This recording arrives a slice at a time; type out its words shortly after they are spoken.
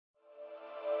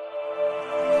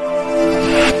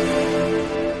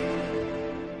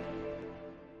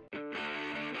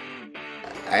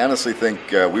honestly think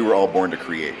we were all born to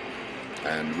create,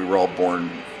 and we were all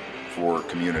born for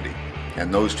community.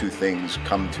 And those two things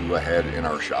come to a head in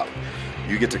our shop.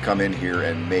 You get to come in here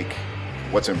and make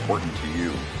what's important to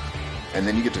you, and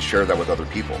then you get to share that with other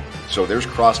people. So there's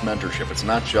cross mentorship. It's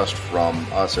not just from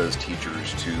us as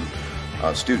teachers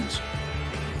to students.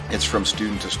 It's from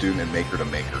student to student and maker to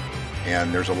maker.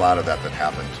 And there's a lot of that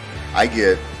happens. I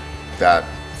get that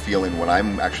feeling when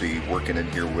I'm actually working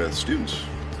in here with students.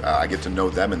 I get to know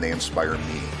them and they inspire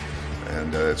me.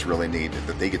 And it's really neat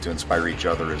that they get to inspire each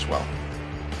other as well.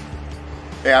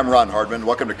 Hey, I'm Ron Hardman.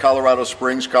 Welcome to Colorado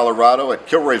Springs, Colorado at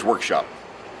KILROY'S Workshop.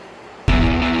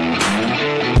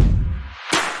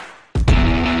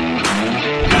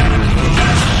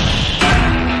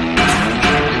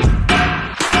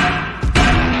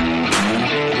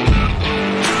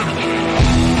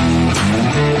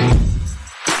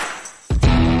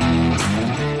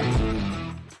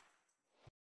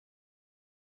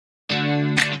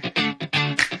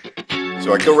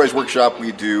 So at KILROY'S Workshop,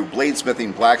 we do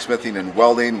bladesmithing, blacksmithing, and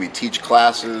welding. We teach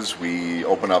classes, we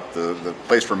open up the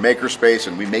place for makerspace,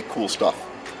 and we make cool stuff.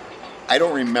 I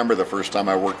don't remember the first time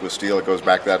I worked with steel. It goes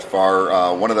back that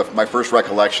far. One of my first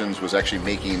recollections was actually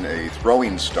making a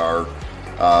throwing star,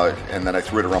 and then I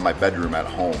threw it around my bedroom at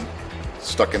home.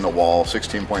 Stuck in the wall,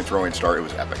 16-point throwing star. It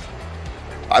was epic.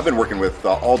 I've been working with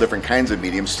all different kinds of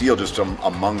mediums, steel just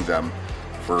among them,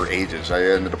 for ages. I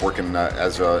ended up working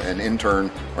as an intern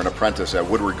or an apprentice at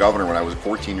Woodward Governor when I was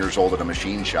 14 years old at a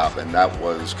machine shop, and that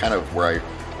was kind of where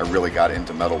I really got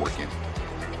into metalworking.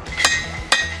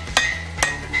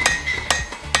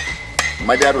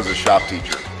 My dad was a shop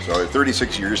teacher, so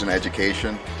 36 years in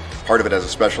education, part of it as a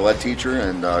special ed teacher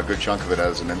and a good chunk of it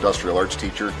as an industrial arts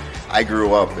teacher. I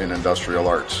grew up in industrial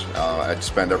arts. I'd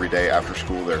spend every day after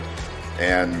school there,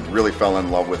 and really fell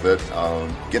in love with it.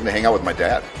 Getting to hang out with my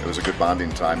dad, it was a good bonding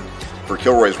time. For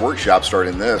KILROY'S Workshop,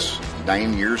 starting this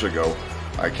 9 years ago,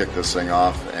 I kicked this thing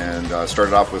off and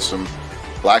started off with some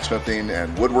blacksmithing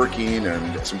and woodworking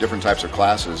and some different types of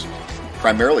classes,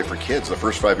 primarily for kids. The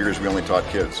first 5 years we only taught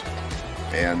kids.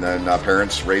 And then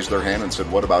parents raised their hand and said,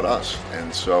 what about us?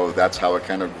 And so that's how it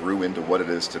kind of grew into what it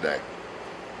is today.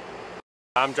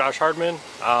 I'm Josh Hardman.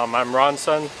 I'm Ron's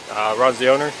son. Ron's the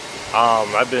owner.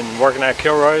 I've been working at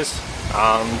KILROY'S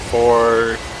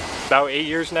for about 8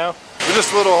 years now. We're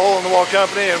just a little hole-in-the-wall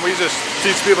company, and we just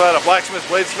teach people how to blacksmith,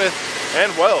 bladesmith,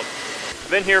 and weld.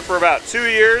 Been here for about 2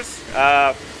 years.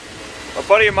 A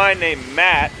buddy of mine named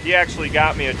Matt, he actually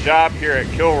got me a job here at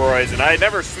KILROY'S, and I had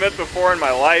never smithed before in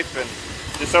my life, and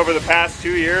just over the past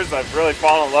 2 years I've really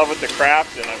fallen in love with the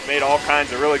craft, and I've made all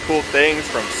kinds of really cool things,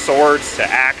 from swords to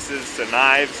axes to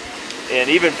knives, and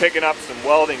even picking up some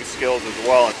welding skills as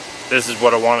well. This is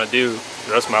what I want to do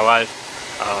the rest of my life,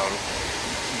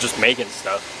 just making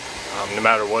stuff, no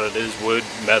matter what it is, wood,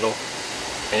 metal,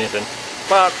 anything.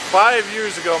 About 5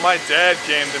 years ago, my dad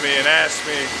came to me and asked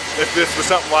me if this was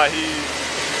something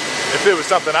if it was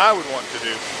something I would want to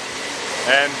do.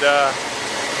 And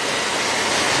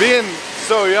being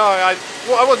so young, I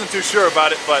wasn't too sure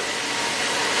about it, but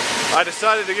I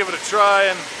decided to give it a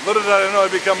try, and little did I know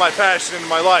it'd become my passion in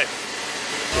my life.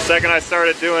 The second I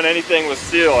started doing anything with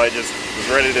steel, I just was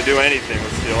ready to do anything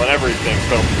with steel and everything.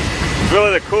 So it's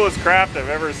really the coolest craft I've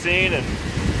ever seen, and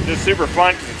just super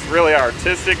fun because it's really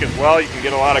artistic as well. You can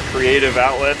get a lot of creative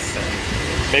outlets and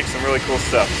make some really cool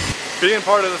stuff. Being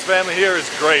part of this family here is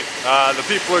great. The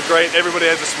people are great. Everybody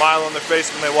has a smile on their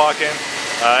face when they walk in.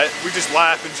 We just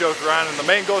laugh and joke around, and the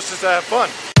main goal is just to have fun.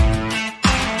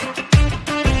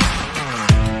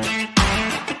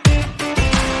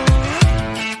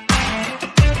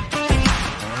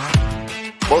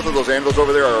 Both of those anvils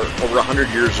over there are over 100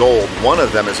 years old. One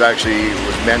of them was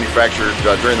manufactured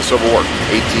during the Civil War,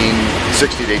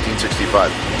 1860 to 1865.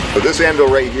 So this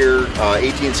anvil right here,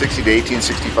 1860 to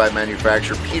 1865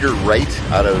 manufacture, Peter Wright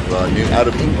out of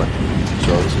England.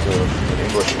 So this is an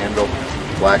English anvil,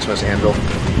 blacksmith's anvil,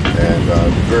 and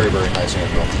very, very nice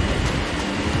anvil.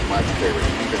 My favorite.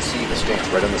 You can see the stamp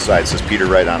right on the side. It says Peter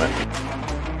Wright on it.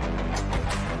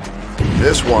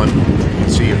 This one, you can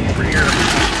see it over here.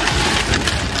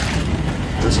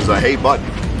 This is a Hey Bud,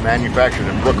 manufactured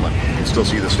in Brooklyn. You can still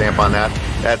see the stamp on that.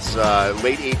 That's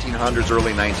late 1800s,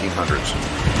 early 1900s.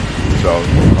 So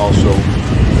also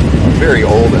very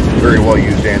old and very well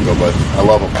used anvil, but I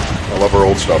love them. I love our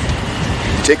old stuff.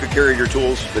 You take good care of your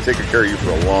tools, they take good care of you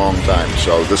for a long time.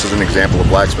 So this is an example of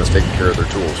blacksmiths taking care of their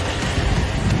tools.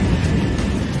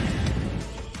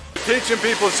 Teaching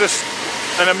people is just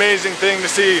an amazing thing to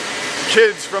see.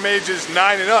 Kids from ages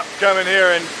 9 and up come in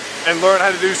here and learn how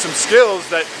to do some skills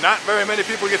that not very many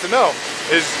people get to know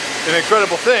is an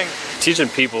incredible thing. Teaching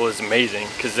people is amazing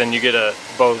because then you get to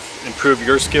both improve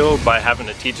your skill by having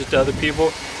to teach it to other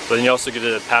people, but then you also get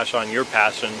to pass on your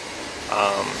passion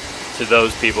to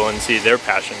those people and see their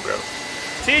passion grow.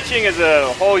 Teaching is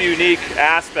a whole unique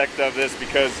aspect of this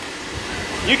because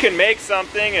you can make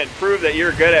something and prove that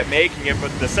you're good at making it,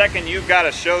 but the second you've got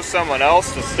to show someone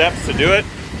else the steps to do it,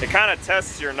 it kind of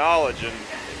tests your knowledge and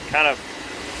kind of,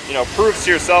 you know, proves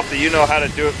to yourself that you know how to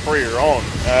do it for your own.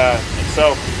 And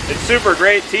so it's super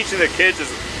great. Teaching the kids is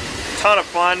a ton of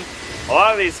fun. A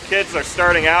lot of these kids are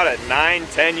starting out at 9,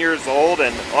 10 years old,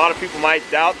 and a lot of people might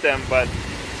doubt them, but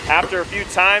after a few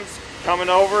times coming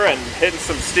over and hitting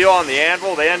some steel on the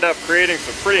anvil, they end up creating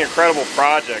some pretty incredible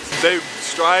projects. They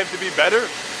strive to be better,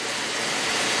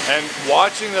 and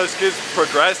watching those kids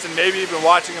progress and maybe even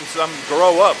watching them some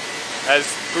grow up as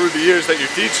through the years that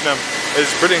you're teaching them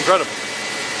is pretty incredible.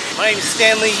 My name is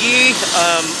Stanley Yee.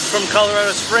 I'm from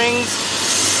Colorado Springs.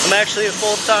 I'm actually a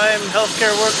full-time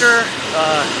healthcare worker,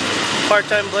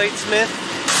 part-time bladesmith.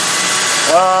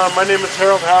 My name is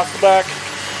Harold Hasselback,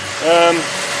 and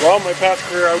well, my past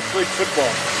career I played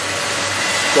football.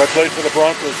 So I played for the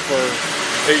Broncos for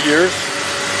 8 years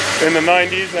in the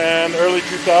 90s and early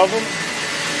 2000s,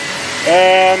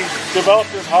 and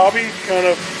developed this hobby kind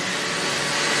of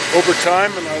over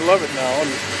time, and I love it now.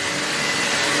 And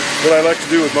what I like to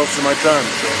do with most of my time.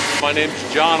 So. My name's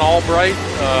John Albright.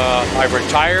 I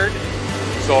retired,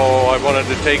 so I wanted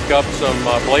to take up some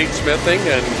bladesmithing,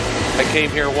 and I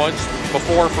came here once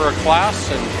before for a class,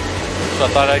 and so I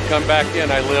thought I'd come back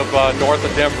in. I live north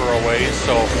of Denver a ways,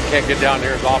 so can't get down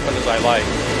here as often as I like.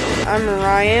 I'm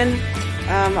Ryan.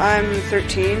 I'm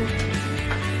 13,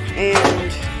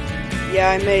 and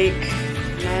yeah, I make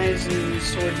knives and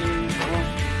swords, and well,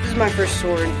 this is my first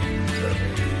sword.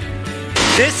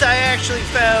 This I actually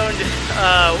found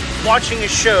watching a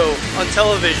show on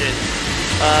television.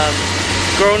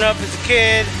 Growing up as a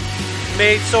kid,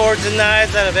 made swords and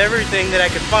knives out of everything that I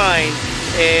could find,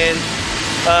 and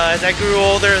as I grew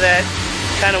older, that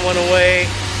kind of went away.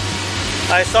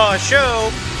 I saw a show,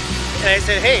 and I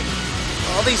said, hey,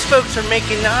 all these folks are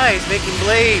making knives, making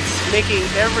blades, making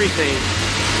everything.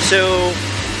 So,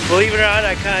 believe it or not,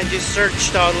 I kind of just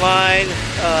searched online,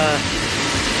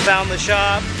 found the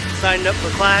shop, signed up for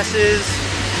classes.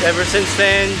 Ever since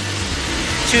then,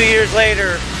 2 years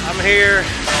later, I'm here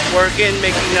working,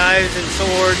 making knives and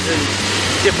swords and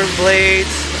different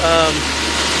blades,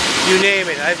 you name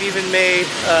it. I've even made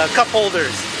cup holders.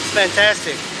 It's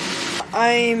fantastic.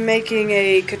 I'm making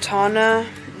a katana,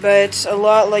 but it's a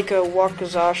lot like a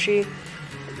wakizashi.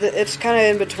 It's kind of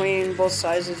in between both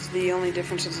sizes. The only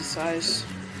difference is the size.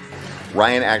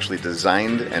 Ryan actually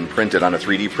designed and printed on a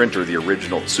 3D printer the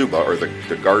original tsuba, or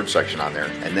the guard section on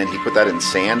there, and then he put that in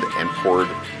sand and poured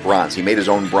bronze. He made his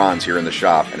own bronze here in the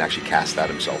shop and actually cast that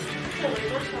himself.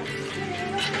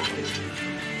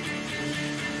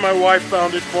 My wife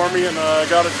found it for me, and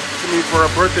got it to me for a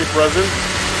birthday present.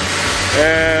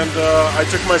 And I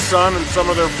took my son and some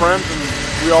of their friends, and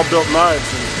we all built knives,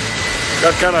 and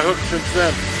got kind of hooked since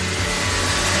then.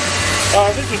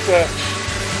 I think it's a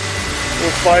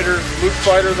little Luke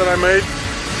fighter that I made,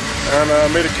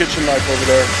 and made a kitchen knife over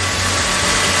there.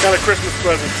 Kind of Christmas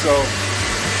present, so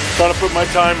trying to put my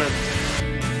time in.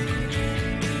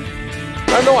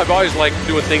 I know I've always liked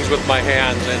doing things with my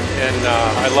hands, and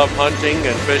I love hunting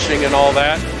and fishing and all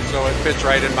that, so it fits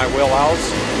right in my wheelhouse,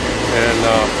 and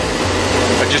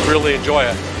I just really enjoy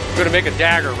it. I'm going to make a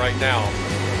dagger right now,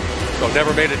 so I've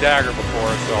never made a dagger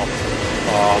before, so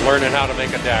learning how to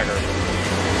make a dagger.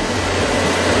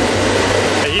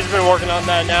 He's been working on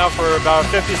that now for about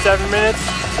 57 minutes,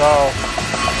 so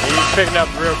he's picking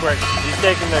up real quick. He's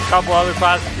taken a couple other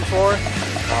classes before,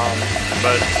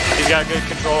 but he's got good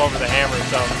control over the hammer,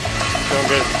 so doing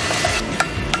good.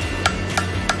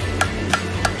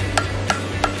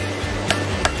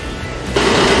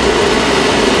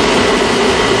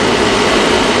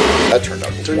 That turned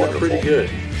out wonderful. Pretty good.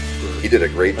 He did a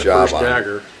great job on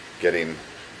dagger. Getting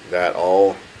that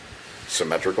all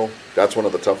symmetrical. That's one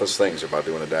of the toughest things about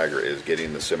doing a dagger, is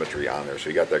getting the symmetry on there. So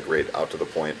you got that great out to the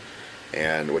point,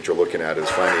 and what you're looking at is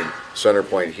finding center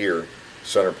point here,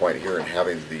 and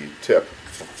having the tip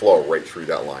flow right through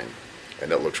that line,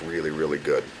 and it looks really, really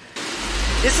good.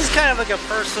 This is kind of like a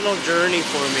personal journey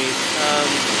for me.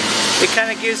 It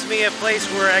kind of gives me a place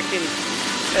where I can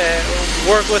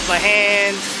work with my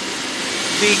hands,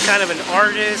 be kind of an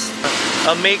artist,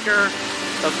 a maker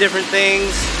of different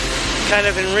things. Kind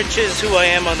of enriches who I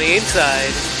am on the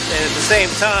inside, and at the same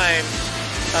time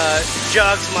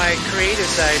jogs my creative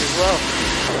side as well.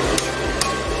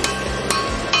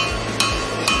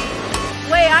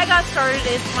 The way I got started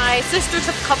is my sister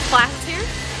took a couple classes here,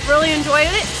 really enjoyed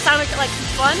it. It sounded like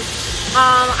fun.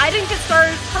 I didn't get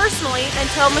started personally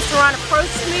until Mr. Ron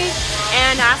approached me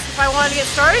and asked if I wanted to get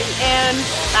started, and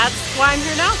that's why I'm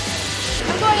here now.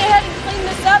 I'm going ahead and clean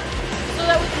this up so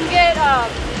that we can get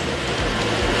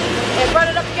and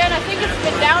run it up again. I think it's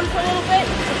been down for a little bit.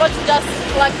 A bunch of dust is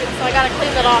collected, so I gotta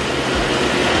clean that off.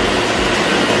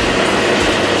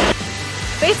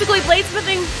 Basically,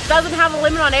 bladesmithing doesn't have a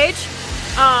limit on age.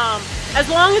 As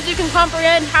long as you can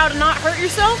comprehend how to not hurt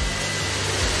yourself,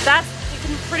 you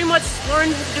can pretty much learn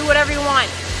to do whatever you want.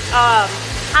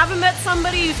 Haven't met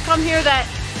somebody who's come here that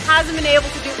hasn't been able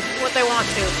to do what they want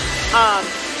to.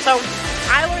 So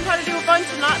I learned how to do a bunch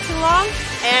in not too long,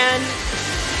 and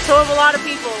so have a lot of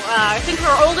people. I think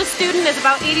our oldest student is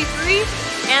about 83,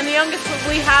 and the youngest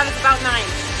we have is about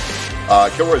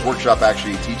 9. KILROY'S Workshop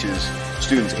actually teaches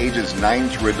students ages 9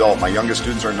 through adult. My youngest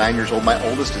students are 9 years old. My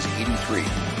oldest is 83.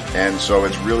 And so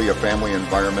it's really a family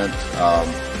environment.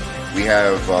 We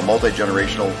have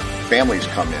multi-generational families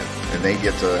come in, and they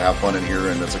get to have fun in here,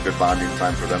 and it's a good bonding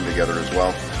time for them together as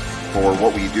well. For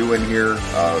what we do in here,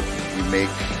 we make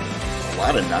a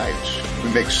lot of knives. We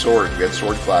make swords. We had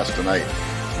sword class tonight.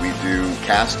 We do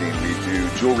casting, we do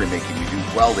jewelry making, we do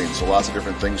welding, so lots of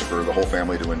different things for the whole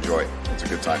family to enjoy. It's a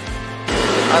good time.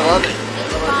 I love it.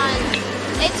 It's fun.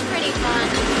 It's pretty fun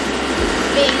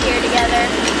being here together.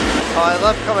 Oh, I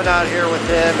love coming out here with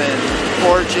him and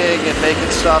forging and making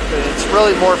stuff, and it's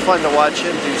really more fun to watch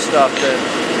him do stuff than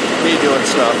me doing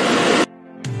stuff.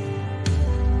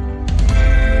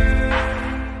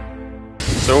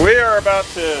 So we are about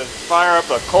to fire up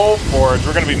a coal forge.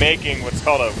 We're going to be making what's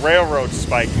called a railroad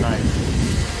spike knife.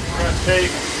 We're going to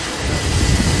take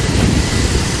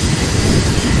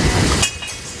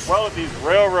these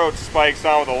railroad spikes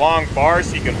on with a long bar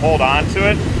so you can hold on to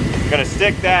it. I'm going to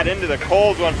stick that into the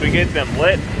coals once we get them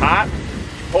lit hot.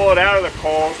 Pull it out of the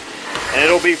coals, and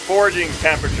it'll be forging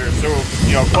temperature, so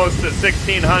close to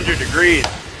 1600 degrees.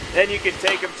 Then you can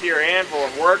take them to your anvil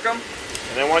and work them.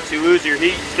 And then once you lose your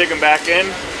heat, stick them back in.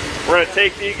 We're going to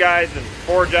take these guys and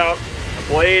forge out a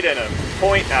blade and a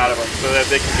point out of them so that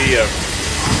they can be a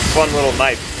fun little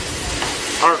knife.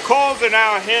 Our coals are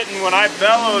now hitting, when I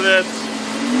bellow this,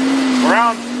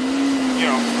 around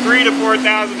 3,000 to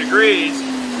 4,000 degrees.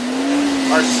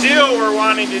 Our steel we're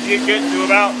wanting to get to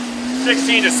about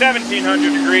 1,600 to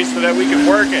 1,700 degrees so that we can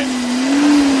work it.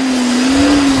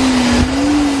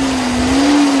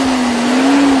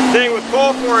 The thing with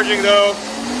coal forging though,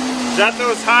 is at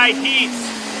those high heats,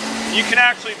 you can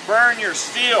actually burn your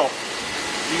steel.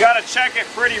 You gotta check it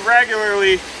pretty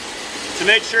regularly to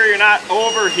make sure you're not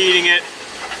overheating it,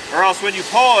 or else when you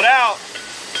pull it out,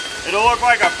 it'll look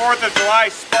like a 4th of July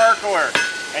sparkler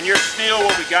and your steel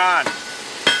will be gone.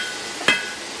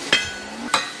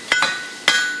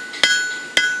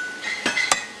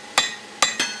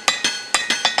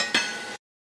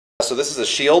 So this is a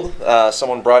shield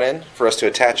someone brought in for us to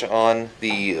attach on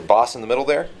the boss in the middle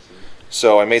there.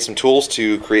 So I made some tools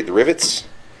to create the rivets,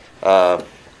 put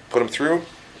them through,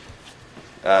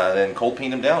 then cold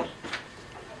paint them down.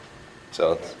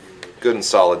 So it's good and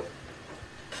solid.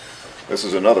 This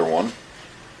is another one.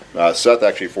 Seth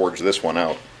actually forged this one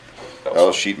out. That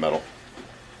was sheet metal.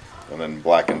 And then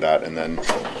blackened that, and then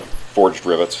forged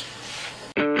rivets.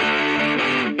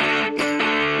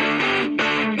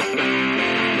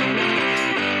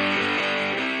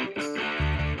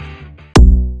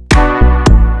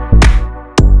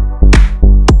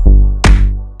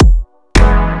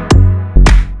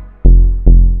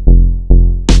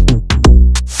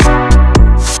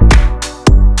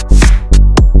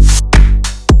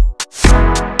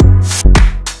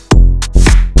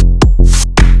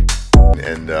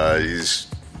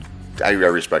 I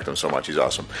respect him so much. He's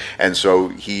awesome. And so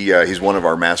he's one of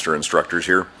our master instructors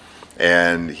here,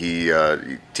 and he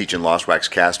teaching lost wax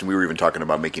cast, and we were even talking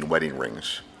about making wedding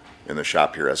rings in the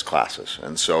shop here as classes.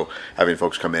 And so having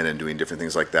folks come in and doing different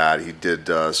things like that. He did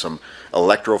some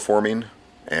electroforming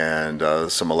and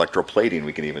some electroplating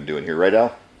we can even do in here, right,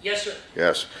 Al? Yes, sir.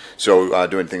 Yes. So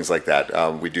doing things like that.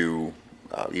 We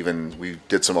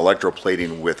did some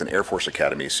electroplating with an Air Force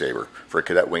Academy saber for a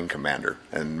cadet wing commander,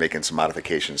 and making some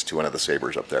modifications to one of the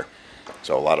sabers up there.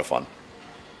 So a lot of fun.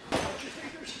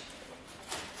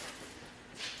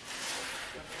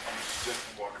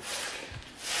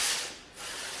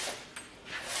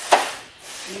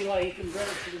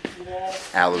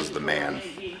 Al is the man.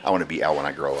 I want to be Al when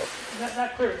I grow up.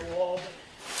 Not clear the wall,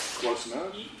 but close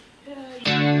enough.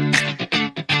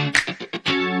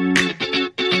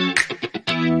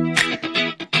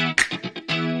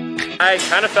 I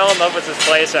kind of fell in love with this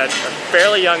place at a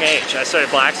fairly young age. I started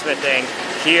blacksmithing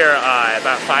here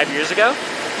about 5 years ago,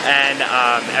 And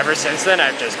ever since then,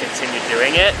 I've just continued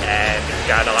doing it and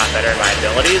gotten a lot better in my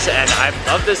abilities. And I've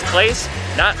loved this place,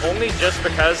 not only just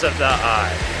because of the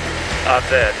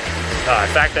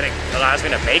fact that it allows me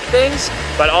to make things,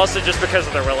 but also just because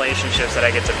of the relationships that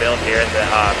I get to build here. And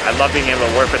I love being able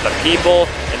to work with the people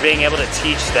and being able to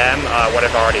teach them what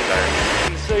I've already learned.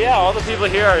 So yeah, all the people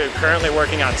here are currently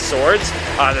working on swords.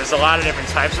 There's a lot of different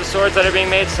types of swords that are being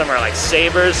made. Some are like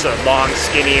sabers, so long,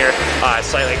 skinnier,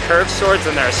 slightly curved swords,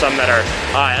 and there are some that are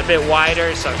a bit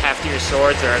wider, some heftier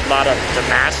swords. There are a lot of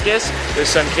Damascus. There's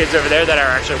some kids over there that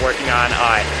are actually working on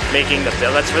making the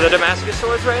billets for the Damascus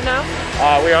swords right now.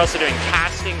 We're also doing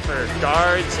casting for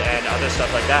guards and other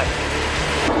stuff like that.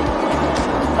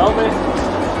 Help me.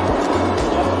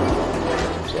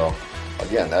 So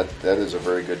again, that is a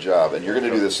very good job. And you're going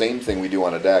to do the same thing we do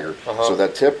on a dagger. So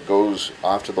that tip goes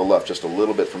off to the left just a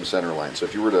little bit from center line. So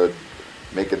if you were to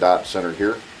make a dot center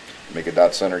here, make a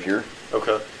dot center here,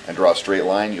 and draw a straight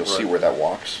line, you'll see where that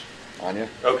walks on you.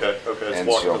 It's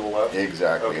walking to the left.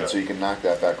 Exactly. And so you can knock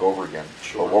that back over again.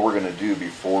 But what we're going to do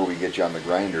before we get you on the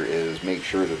grinder is make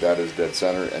sure that that is dead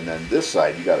center, and then this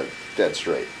side you got it dead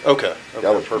straight. That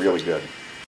looks really good.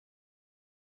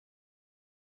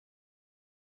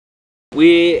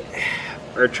 We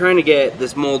are trying to get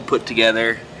this mold put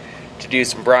together to do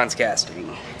some bronze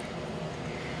casting.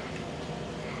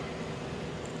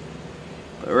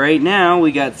 But right now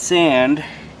we got sand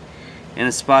in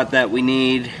a spot that we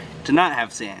need to not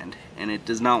have sand, and it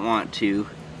does not want to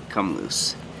come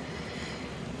loose.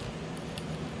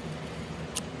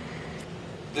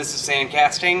 This is sand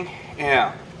casting.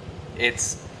 Yeah,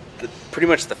 it's pretty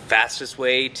much the fastest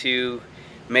way to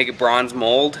make a bronze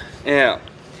mold. Yeah.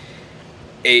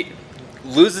 It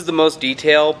loses the most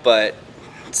detail, but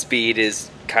speed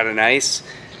is kind of nice.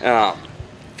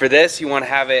 For this, you want to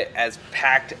have it as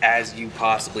packed as you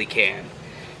possibly can,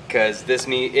 because this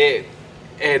the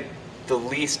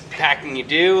least packing you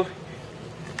do,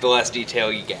 the less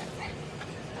detail you get.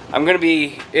 I'm going to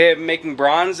be making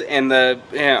bronze, and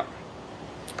the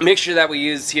mixture that we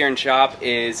use here in shop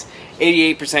is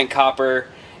 88% copper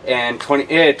and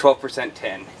 12%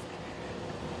 tin.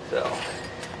 So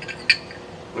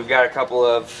we've got a couple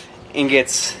of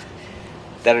ingots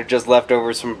that are just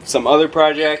leftovers from some other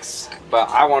projects, but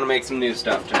I want to make some new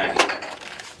stuff tonight.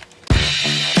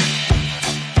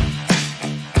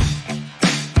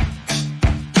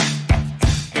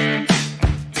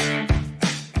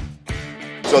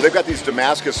 So they've got these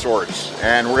Damascus swords,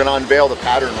 and we're going to unveil the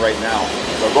pattern right now.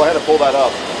 So go ahead and pull that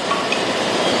up.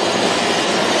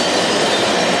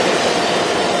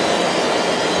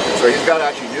 So he's got to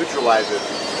actually neutralize it.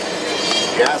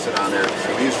 Gas it on there.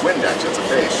 We use Windex, it's a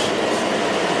base.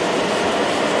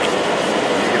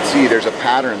 You can see there's a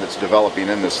pattern that's developing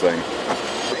in this thing.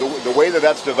 The way that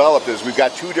that's developed is we've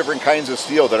got two different kinds of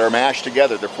steel that are mashed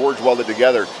together. They're forge welded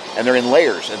together, and they're in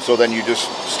layers. And so then you just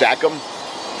stack them,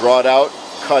 draw it out,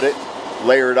 cut it,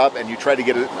 layer it up, and you try to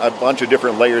get a bunch of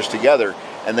different layers together,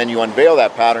 and then you unveil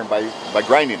that pattern by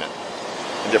grinding it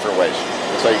in different ways.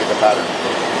 That's how you get the pattern.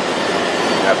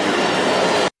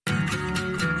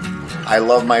 I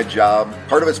love my job.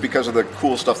 Part of it's because of the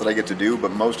cool stuff that I get to do,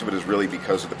 but most of it is really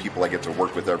because of the people I get to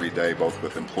work with every day, both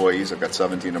with employees. I've got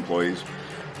 17 employees,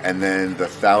 and then the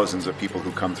thousands of people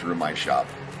who come through my shop.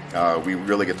 We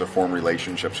really get to form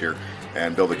relationships here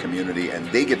and build a community, and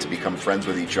they get to become friends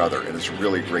with each other, and it's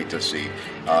really great to see.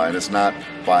 And it's not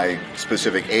by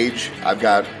specific age. I've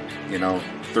got,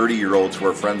 30-year-olds who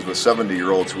are friends with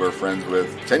 70-year-olds who are friends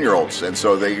with 10-year-olds, and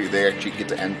so they actually get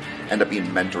to end up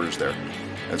being mentors there.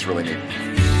 That's really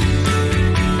neat.